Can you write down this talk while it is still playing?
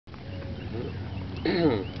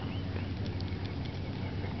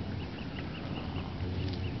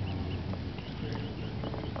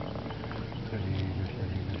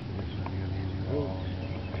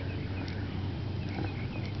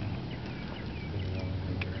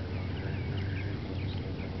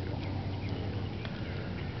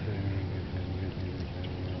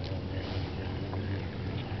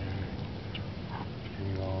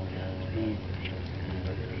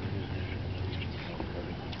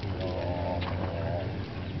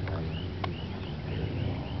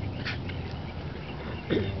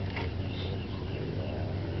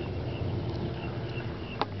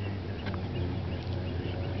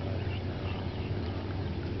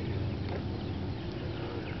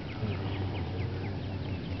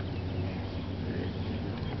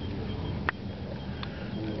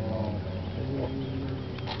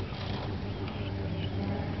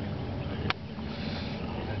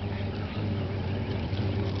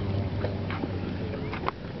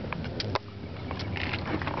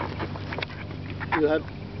You have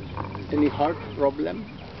any heart problem?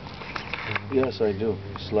 Yes, I do.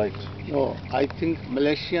 Slight. No, I think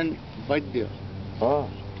Malaysian Vaidya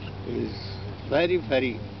is very,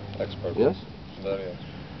 very expert. Yes? Very expert.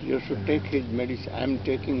 You should take his medicine. I am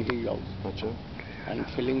taking his also. Acha. And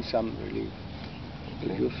feeling some relief.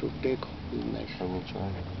 Okay. You should take his I medicine. will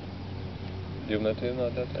try. You met him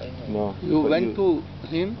at that time? No. You but went to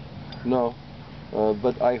him? No,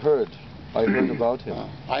 but I heard about him.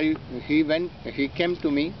 He came to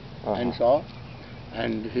me and saw,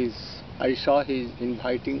 and I saw his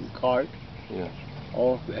inviting card. Yeah.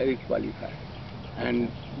 Oh, very qualified. And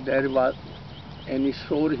there was any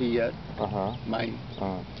sore here, my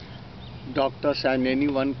doctors and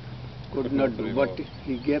anyone could not do, but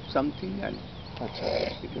he gave something and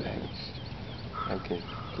it vanished. Okay.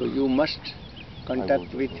 So you must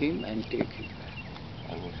contact with him and take him.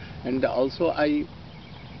 I will. And also I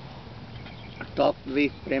talked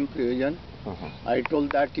with Prem Prayojan. I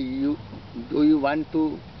told that do you want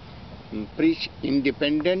to preach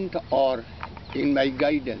independent or in my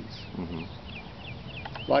guidance?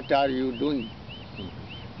 What are you doing?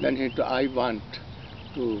 Then he told, I want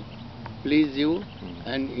to please you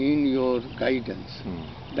and in your guidance.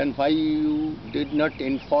 Then why you did not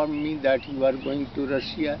inform me that you are going to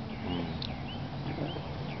Russia?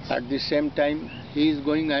 At the same time he is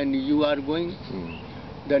going and you are going.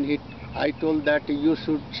 Then I told that you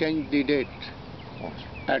should change the date.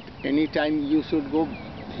 At any time you should go.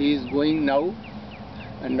 He is going now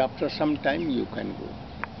and after some time you can go.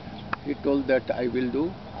 He told that I will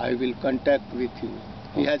do. I will contact with you.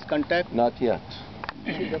 He has contact? Not yet.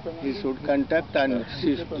 He should contact and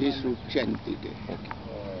he should change the date. Okay.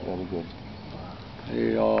 Very good.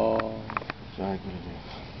 Yeah.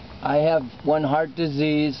 I have one heart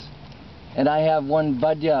disease and I have one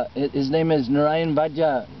Vadya. His name is Narayan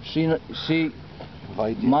Vadya. She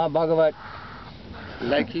Ma Bhagavat.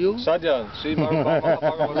 Like you? Sajan, Sri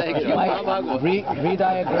Bhagavat. Like you,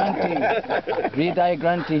 Hridaya Granthi. Hridaya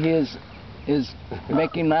Granthi, he is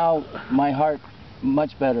making now my heart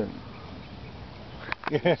much better.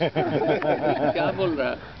 क्या बोल रहा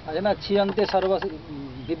है? अजना छियंते सर्व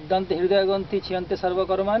विद्यांते हृदय ग्रंथि छियंते सर्व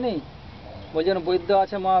कर्माणि boson वैद्य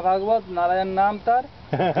आछे महाभागवत नारायण नाम तार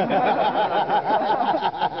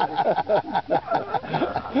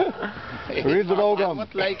Hridrogam.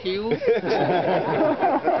 Like you.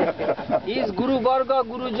 He is Guru Varga,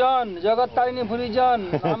 Guru Jan, Jagat Tarini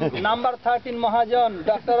Bhurijan, number 13 Mahajan,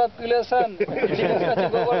 Doctor of Creation,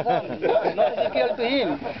 not equal to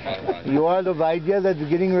him. You are the Vaidya that's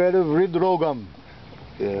getting rid of Hridrogam.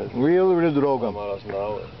 Yes. Real Hridrogam.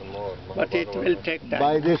 But it will take time.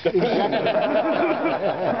 By this injection.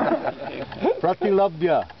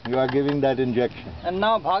 Pratilabdya, you are giving that injection. And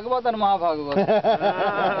now Bhagavat and Mahabhagavat.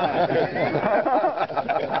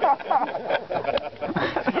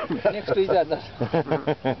 Next to each other.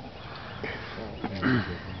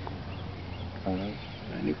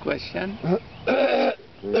 Any question?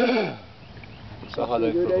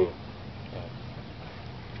 Sahadev Prabhu.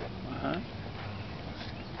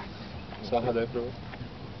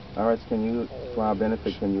 Maharaj, can you, for our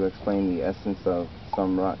benefit, can you explain the essence of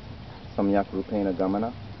Samyak Rupena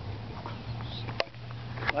Gamana?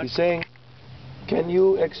 He's saying, can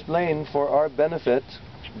you explain for our benefit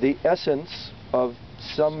the essence of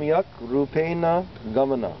Samyak Rupena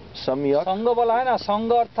Gamana? Samyak? संग बोला है ना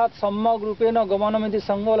संग अर्थात सम्यक रूपेण गमनम इति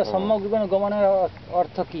संग बोला सम्यक रूपेण गमन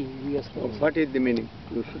अर्थ की. What is the meaning?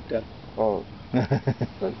 You should tell. Oh.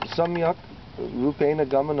 Samyak Rupena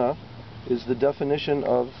Gamana is the definition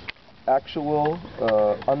of actual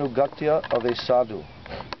anugatya of a sadhu.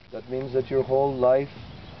 That means that your whole life,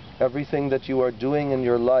 everything that you are doing in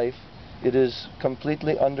your life it is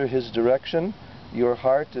completely under his direction. Your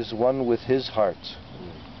heart is one with his heart.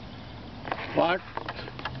 What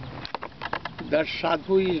that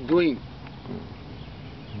sadhu is doing,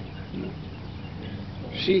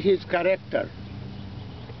 see his character,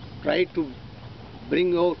 try to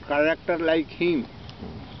bring your character like him,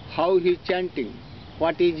 how he is chanting,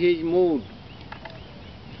 what is his mood,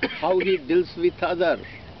 how he deals with others,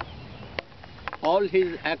 all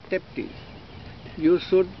his activities. You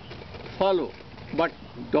should follow, but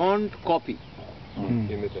don't copy.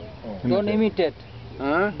 Imitate. Don't imitate.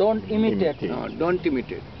 Huh? Don't imitate. No, don't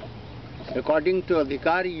imitate. According to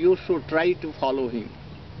Adhikar, you should try to follow him.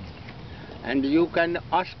 And you can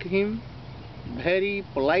ask him very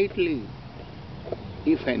politely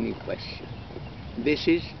if any question. This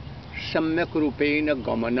is Samyak Rupena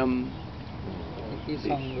Gamanam.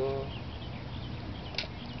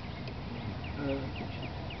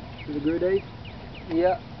 The Gurudev?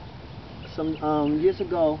 Yeah. Some years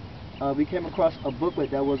ago, we came across a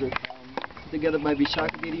booklet that was put together by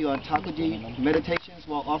Vishakaditi on Thakurji meditations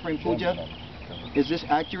while offering puja. Is this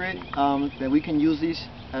accurate, that we can use these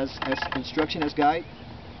as instruction, as guide?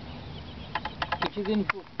 কিছুদিন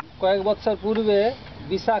কয়েক বছর পূর্বে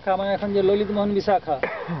বিশাখা মানে এখন যে ললিত মোহন Bishakha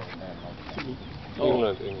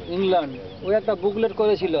England. England ওই একটা booklet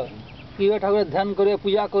করেছিল কিভাবে ঠাকুরের ধ্যান করে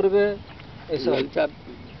পূজা করবে এসব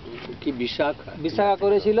কি বিশাখা বিশাখা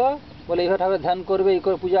করেছিল বলে এইভাবে ঠাকুরের ধ্যান করবে এই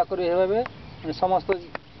করে পূজা করবে এভাবে মানে সমস্ত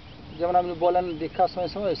যেমন আপনি বলেন দীক্ষার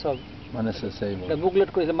সময় সময় সব মানসিক সেবা বুকলেট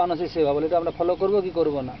করেছিল মানসিক সেবা বলে এটা আমরা ফলো করবো কি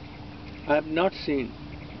করবো না I have not seen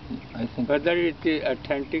I think whether it is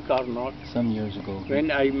authentic or not. some years ago. When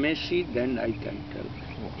I may see, then I can tell.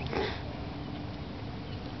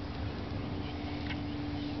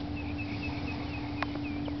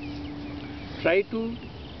 Try to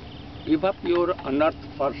give up your unearth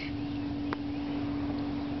first.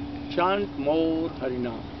 Chant more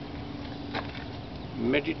Harinam.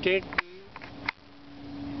 Meditate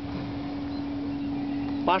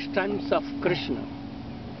pastimes of Krishna.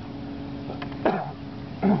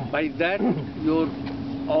 By that, your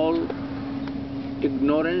all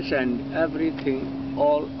ignorance and everything,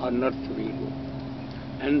 all unearth will go.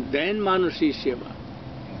 And then Manasi Seva.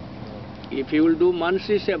 If you will do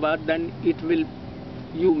Manasi Seva, then it will,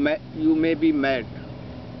 you may be mad.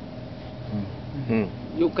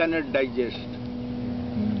 You cannot digest.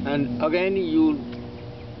 And again you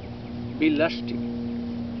will be lusty.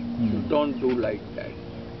 You don't do like that.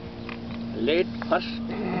 Let first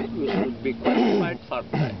you should be qualified for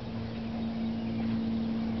that.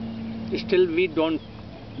 Still we don't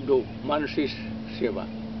do Manasi Seva.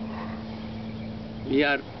 We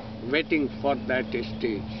are waiting for that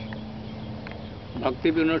stage. Bhakti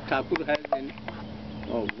Vinod Thakur has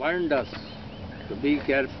warned us to be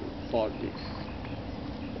careful for this.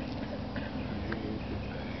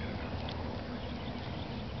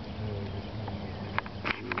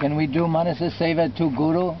 Can we do Manasa Seva to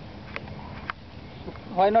Guru?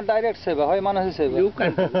 হয় not direct seva হয় মানসিক সেবা You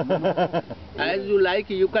can do. As you like,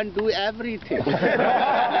 you can do everything.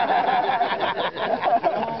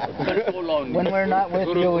 Control on When you. we're not with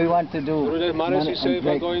you, we want to do Gurudev, Manasi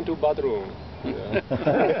Seva going to bathroom.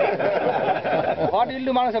 what will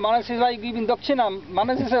do মানসিক মানসিক সেবা giving দক্ষিণা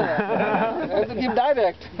মানসিক সেবা you have to give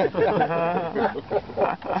direct